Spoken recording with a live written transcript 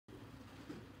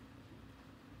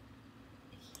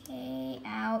Okay,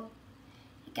 out.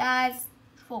 Hey guys,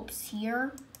 Schwab's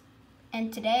here.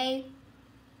 And today,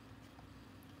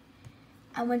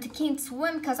 I went to Can't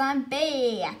Swim because I'm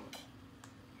back.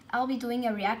 I'll be doing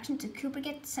a reaction to Cooper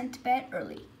Gets Sent to Bed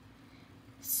Early.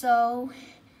 So,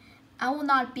 I will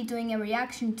not be doing a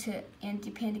reaction to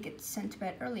Andy Panda Gets Sent to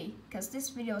Bed Early because this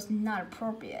video is not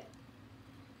appropriate.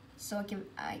 So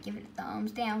I give it a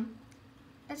thumbs down.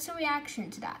 That's a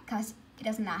reaction to that because it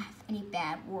does not have any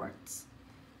bad words.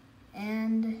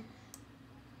 And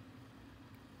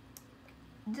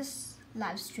this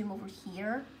live stream over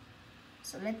here.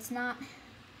 So let's not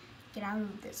get out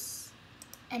of this.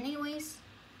 And anyways,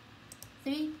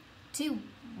 3, 2,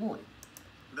 1.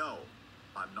 No,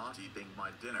 I'm not eating my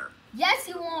dinner. Yes,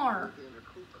 you are.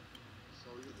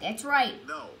 That's right.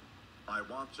 No, I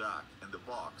want Jack in the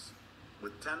Box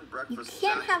with 10 You breakfast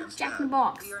can't Jacks have instead. Jack in the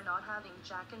Box. We are not having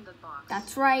Jack in the Box.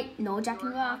 That's right. No Jack in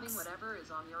the You're having Box. whatever is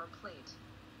on your plate.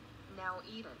 Now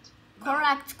eat it. No,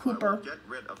 Correct, I Cooper. will get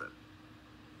rid of it.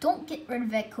 Don't get rid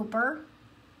of it, Cooper.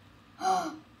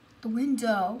 The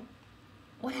window.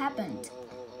 What happened?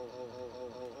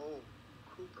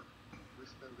 Cooper, we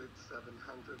spent $700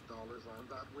 on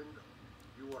that window.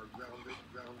 You are grounded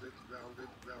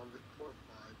for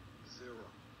 5, 0,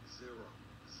 0,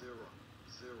 0,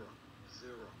 0,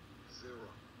 0, 0,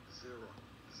 0,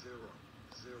 0,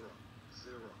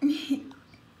 0, 0.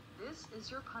 This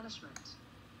is your punishment.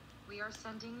 We are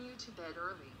sending you to bed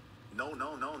early. No.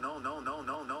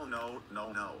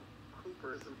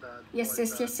 Cooper is a bad boy.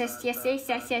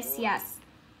 Yes.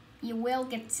 You will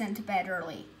get sent to bed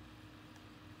early.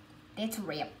 That's a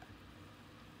rip.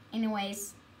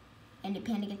 Anyways, Andy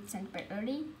Panda gets sent to bed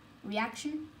early.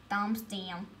 Reaction, thumbs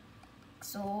down.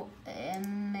 So,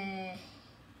 okay.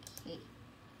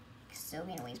 So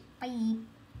anyways, bye.